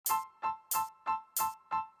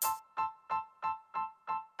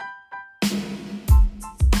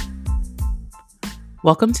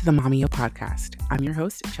Welcome to the MOMEO podcast. I'm your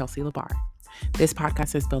host, Chelsea Labar. This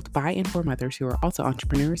podcast is built by and for mothers who are also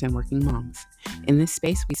entrepreneurs and working moms. In this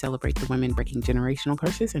space, we celebrate the women breaking generational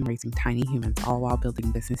curses and raising tiny humans, all while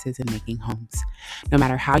building businesses and making homes. No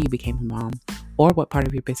matter how you became a mom or what part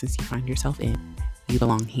of your business you find yourself in, you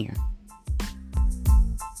belong here.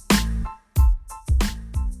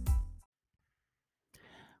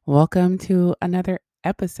 Welcome to another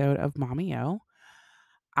episode of MOMEO.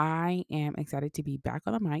 I am excited to be back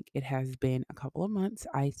on the mic. It has been a couple of months.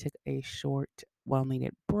 I took a short, well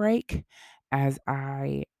needed break as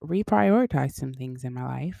I reprioritized some things in my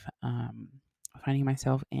life, finding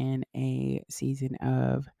myself in a season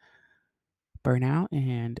of burnout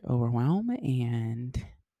and overwhelm, and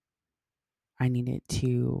I needed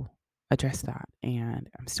to address that. And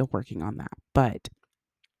I'm still working on that. But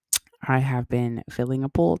I have been feeling a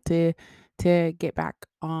pull to get back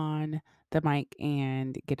on the mic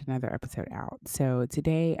and get another episode out. So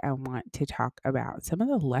today I want to talk about some of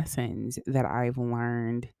the lessons that I've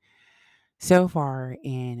learned so far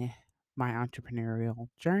in my entrepreneurial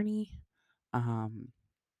journey. Um,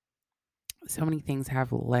 so many things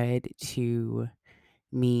have led to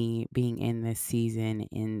me being in this season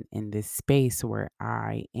in this space where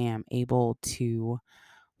I am able to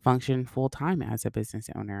function full time as a business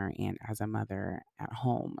owner and as a mother at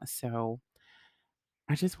home. So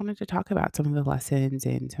I just wanted to talk about some of the lessons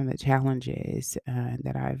and some of the challenges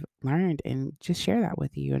that I've learned and just share that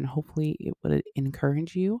with you. And hopefully it would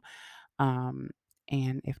encourage you. Um,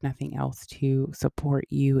 and if nothing else, to support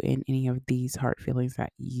you in any of these hard feelings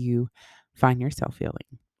that you find yourself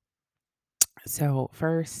feeling. So,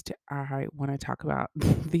 first, I want to talk about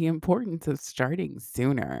the importance of starting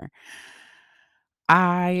sooner.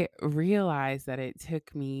 I realized that it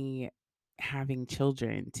took me having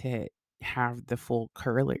children to have the full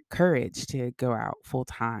courage to go out full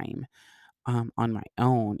time on my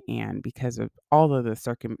own. And because of all of the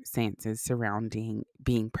circumstances surrounding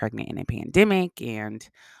being pregnant in a pandemic and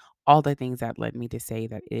all the things that led me to say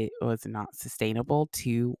that it was not sustainable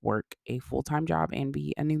to work a full time job and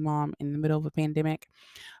be a new mom in the middle of a pandemic.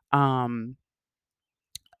 Um,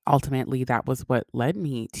 Ultimately that was what led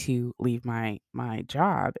me to leave my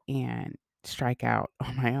job and strike out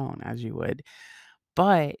on my own, as you would.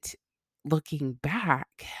 But looking back,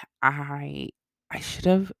 i I should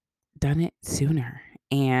have done it sooner,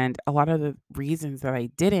 and a lot of the reasons that I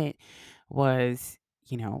didn't was,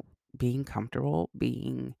 you know, being comfortable,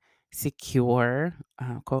 being secure,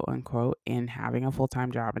 quote unquote, in having a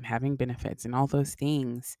full-time job and having benefits and all those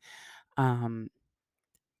things. Um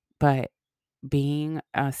but being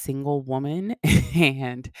a single woman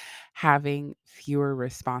and having fewer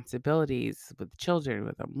responsibilities with children,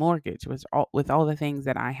 with a mortgage, with all the things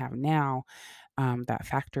that I have now, that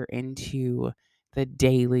factor into the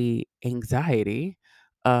daily anxiety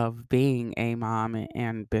of being a mom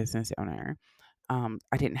and business owner.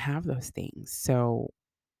 I didn't have those things. So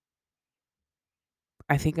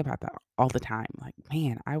I think about that all the time. Like,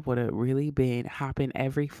 man, I would have really been hopping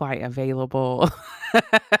every flight available.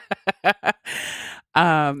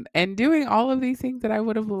 And doing all of these things that I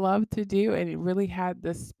would have loved to do, and it really had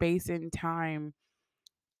the space and time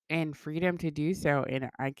and freedom to do so. And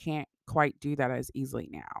I can't quite do that as easily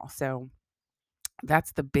now. So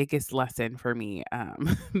that's the biggest lesson for me.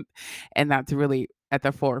 And that's really at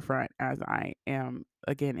the forefront as I am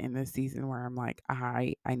again in this season where I'm like,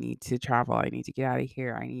 I need to travel. I need to get out of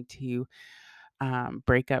here. I need to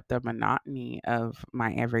break up the monotony of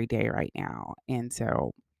my everyday right now. And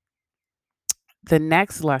so the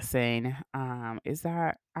next lesson is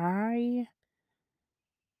that I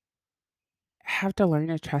have to learn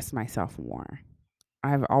to trust myself more.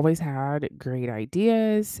 I've always had great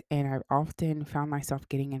ideas, and I've often found myself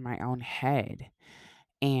getting in my own head.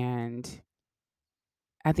 And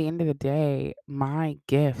at the end of the day, my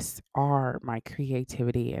gifts are my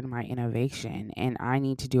creativity and my innovation, and I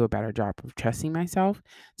need to do a better job of trusting myself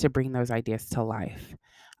to bring those ideas to life.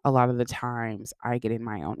 A lot of the times I get in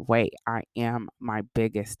my own way. I am my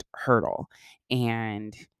biggest hurdle.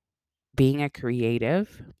 And being a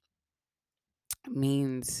creative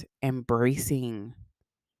means embracing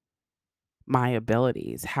my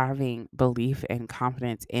abilities, having belief and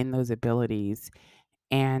confidence in those abilities,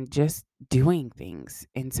 and just doing things.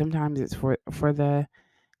 And sometimes it's for the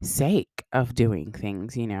sake of doing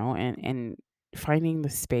things, and finding the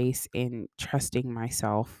space in trusting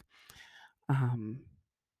myself, um,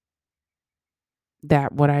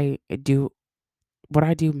 that what I do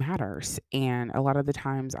matters. And a lot of the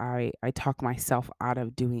times I talk myself out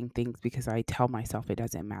of doing things because I tell myself it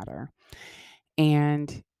doesn't matter.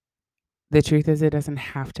 And the truth is it doesn't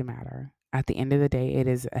have to matter. At the end of the day, it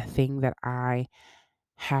is a thing that I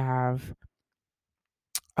have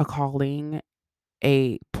a calling,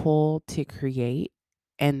 a pull to create,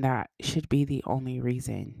 and that should be the only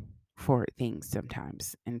reason for things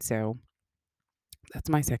sometimes. And so that's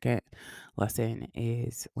my second lesson,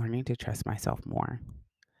 is learning to trust myself more.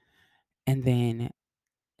 And then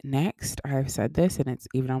next, I've said this and it's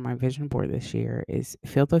even on my vision board this year, is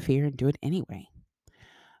feel the fear and do it anyway.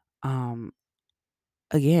 Um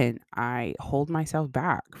Again, I hold myself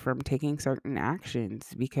back from taking certain actions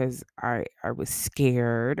because I was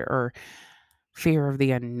scared, or fear of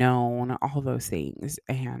the unknown, all those things.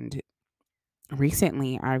 And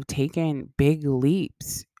recently I've taken big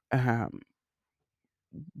leaps,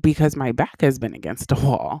 because my back has been against a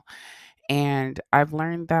wall. And I've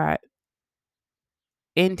learned that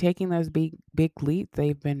in taking those big leaps,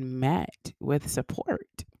 they've been met with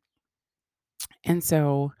support. And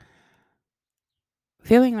so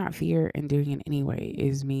feeling that fear and doing it anyway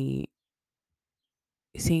is me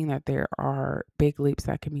seeing that there are big leaps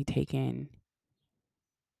that can be taken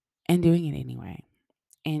and doing it anyway.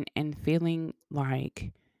 And feeling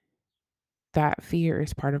like that fear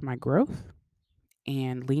is part of my growth,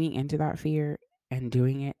 and leaning into that fear and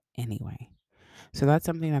doing it anyway. So that's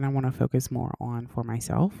something that I want to focus more on for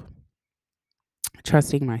myself,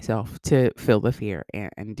 trusting myself to feel the fear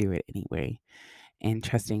and do it anyway, and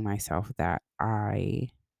trusting myself that I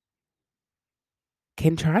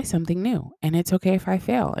can try something new, and it's okay if I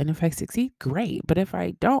fail. And if I succeed, great. But if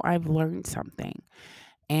I don't, I've learned something.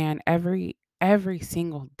 And every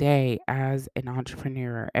single day as an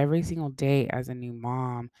entrepreneur, every single day as a new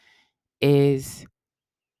mom is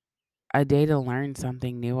a day to learn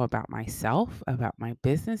something new about myself, about my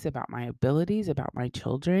business, about my abilities, about my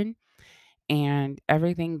children. And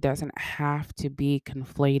everything doesn't have to be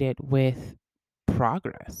conflated with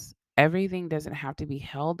progress. Everything doesn't have to be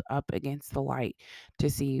held up against the light to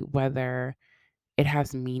see whether it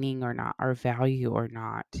has meaning or not, or value or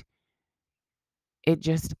not. It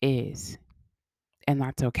just is. And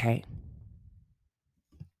that's okay.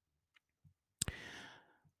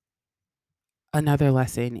 Another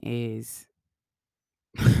lesson is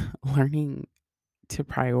learning to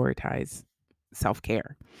prioritize self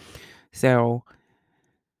care. So,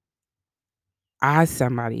 as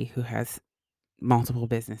somebody who has multiple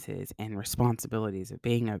businesses and responsibilities of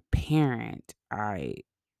being a parent, I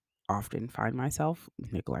often find myself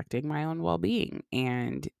neglecting my own well being.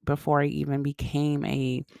 And before I even became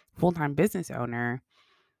a full time business owner,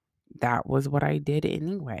 that was what I did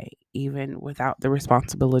anyway, even without the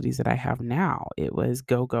responsibilities that I have now. It was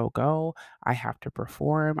go, go, go. I have to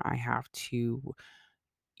perform. I have to,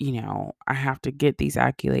 I have to get these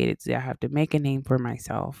accolades. I have to make a name for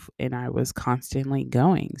myself. And I was constantly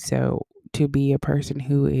going. So to be a person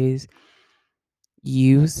who is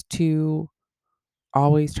used to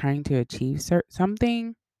always trying to achieve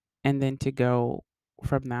something, and then to go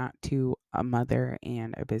from that to a mother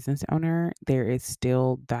and a business owner, there is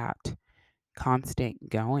still that constant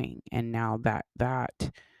going. And now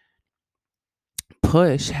that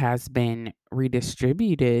push has been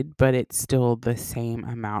redistributed, but it's still the same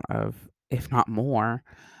amount of, if not more,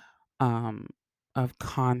 um of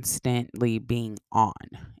constantly being on.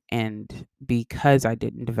 And because I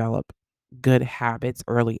didn't develop good habits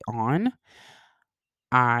early on,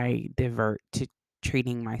 I divert to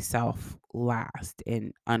treating myself last.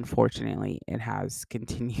 And unfortunately, it has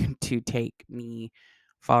continued to take me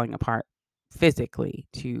falling apart physically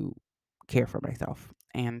to care for myself.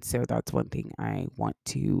 And so that's one thing I want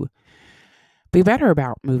to be better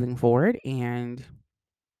about moving forward, and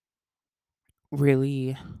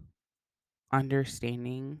really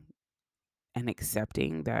understanding and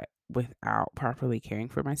accepting that without properly caring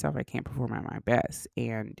for myself, I can't perform at my best.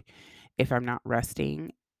 And if I'm not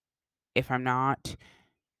resting, if I'm not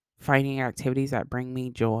finding activities that bring me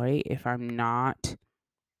joy, if I'm not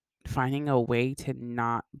finding a way to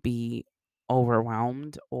not be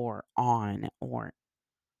overwhelmed or on, or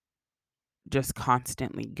just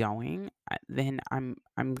constantly going, then I'm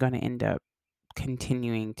going to end up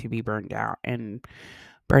continuing to be burned out, and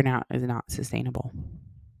burnout is not sustainable.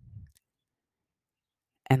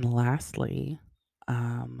 And lastly,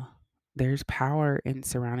 um there's power in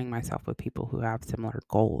surrounding myself with people who have similar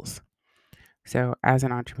goals. So as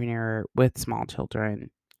an entrepreneur with small children,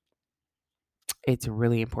 it's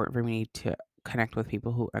really important for me to connect with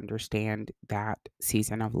people who understand that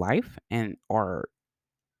season of life and are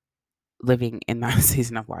living in that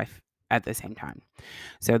season of life at the same time.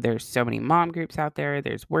 So there's so many mom groups out there,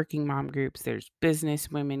 there's working mom groups, there's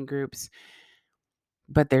business women groups,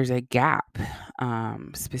 but there's a gap,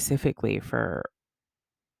 specifically for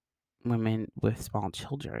women with small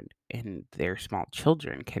children, and their small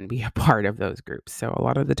children can be a part of those groups. So a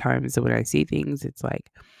lot of the times when I see things, it's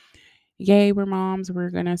like, yay, we're moms,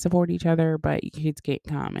 we're gonna support each other, but your kids can't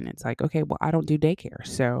come. And it's like, okay, well, I don't do daycare.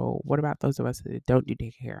 So what about those of us that don't do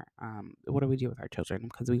daycare? What do we do with our children?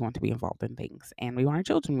 Because we want to be involved in things and we want our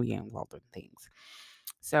children to be involved in things.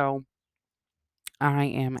 So I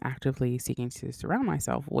am actively seeking to surround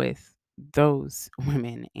myself with those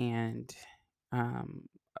women, and um,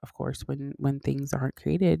 of course, when things aren't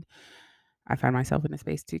created, I find myself in a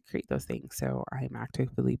space to create those things. So I am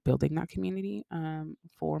actively building that community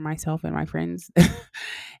for myself and my friends,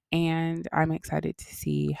 and I'm excited to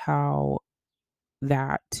see how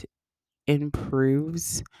that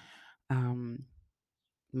improves um,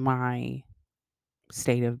 my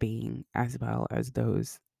state of being as well as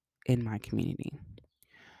those in my community.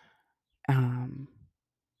 Um,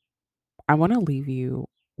 I want to leave you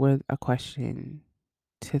with a question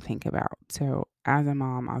to think about. So, as a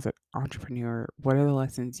mom, as an entrepreneur, what are the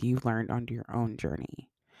lessons you've learned on your own journey?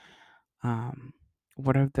 Um,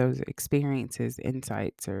 what are those experiences,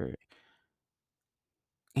 insights, or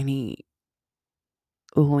any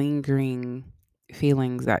lingering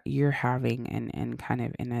feelings that you're having and kind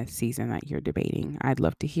of in a season that you're debating? I'd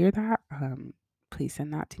love to hear that. Please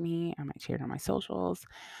send that to me. I might share it on my socials.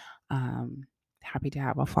 Um, Happy to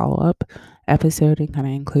have a follow up episode and kind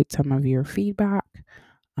of include some of your feedback.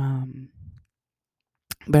 Um,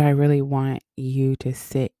 but I really want you to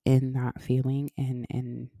sit in that feeling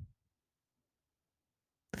and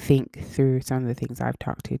think through some of the things I've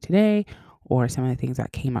talked to today or some of the things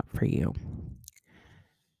that came up for you.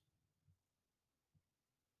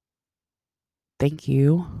 Thank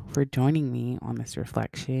you for joining me on this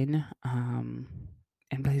reflection.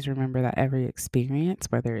 And please remember that every experience,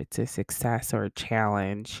 whether it's a success or a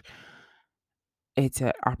challenge, it's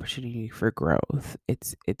an opportunity for growth.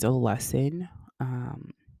 It's a lesson.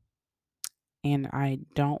 Um, and I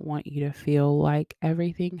don't want you to feel like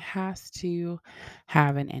everything has to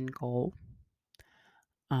have an end goal.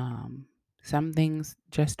 Um, some things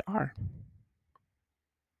just are,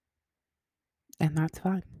 and that's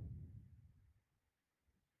fine.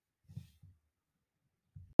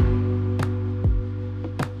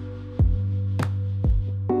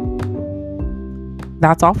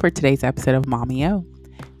 That's all for today's episode of MOMEO.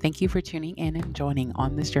 Thank you for tuning in and joining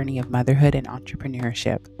on this journey of motherhood and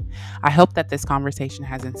entrepreneurship. I hope that this conversation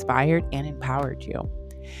has inspired and empowered you.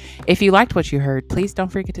 If you liked what you heard, please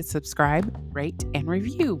don't forget to subscribe, rate, and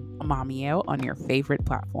review MOMEO on your favorite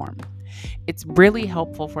platform. It's really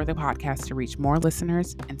helpful for the podcast to reach more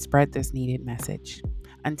listeners and spread this needed message.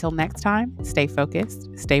 Until next time, stay focused,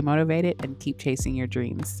 stay motivated, and keep chasing your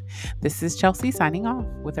dreams. This is Chelsea signing off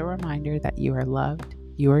with a reminder that you are loved,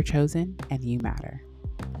 you are chosen, and you matter.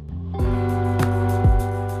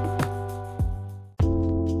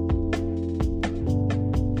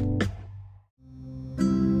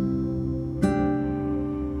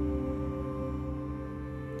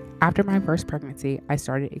 After my first pregnancy, I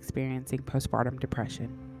started experiencing postpartum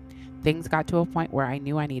depression. Things got to a point where I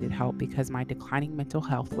knew I needed help because my declining mental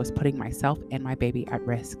health was putting myself and my baby at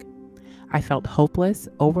risk. I felt hopeless,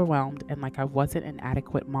 overwhelmed, and like I wasn't an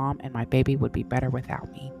adequate mom and my baby would be better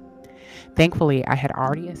without me. Thankfully, I had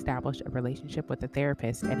already established a relationship with a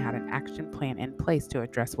therapist and had an action plan in place to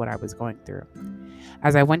address what I was going through.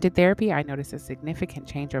 As I went to therapy, I noticed a significant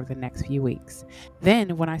change over the next few weeks.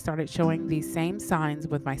 Then, when I started showing these same signs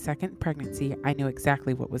with my second pregnancy, I knew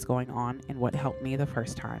exactly what was going on and what helped me the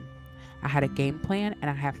first time. I had a game plan and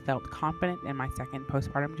I have felt confident in my second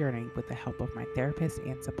postpartum journey with the help of my therapist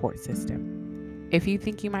and support system. If you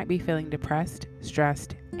think you might be feeling depressed,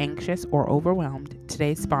 stressed, anxious, or overwhelmed,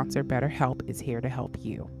 today's sponsor, BetterHelp, is here to help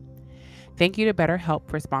you. Thank you to BetterHelp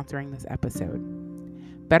for sponsoring this episode.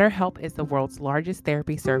 BetterHelp is the world's largest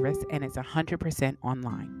therapy service and it's 100%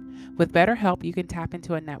 online. With BetterHelp, you can tap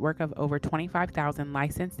into a network of over 25,000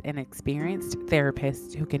 licensed and experienced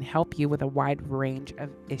therapists who can help you with a wide range of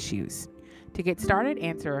issues. To get started,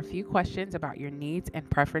 answer a few questions about your needs and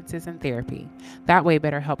preferences in therapy. That way,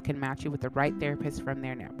 BetterHelp can match you with the right therapist from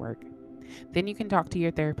their network. Then you can talk to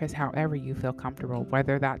your therapist however you feel comfortable,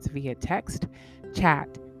 whether that's via text,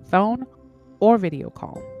 chat, phone, or video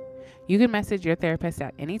call. You can message your therapist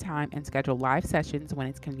at any time and schedule live sessions when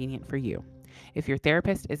it's convenient for you. If your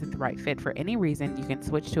therapist isn't the right fit for any reason, you can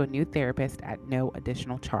switch to a new therapist at no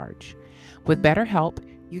additional charge. With BetterHelp,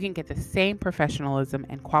 you can get the same professionalism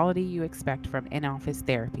and quality you expect from in-office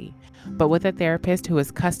therapy, but with a therapist who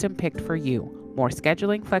is custom picked for you, more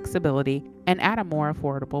scheduling flexibility, and at a more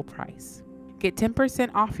affordable price. Get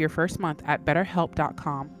 10% off your first month at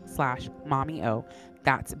betterhelp.com/mommyo.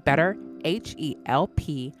 That's betterhelp.com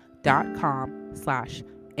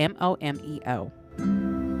com/MOMEO.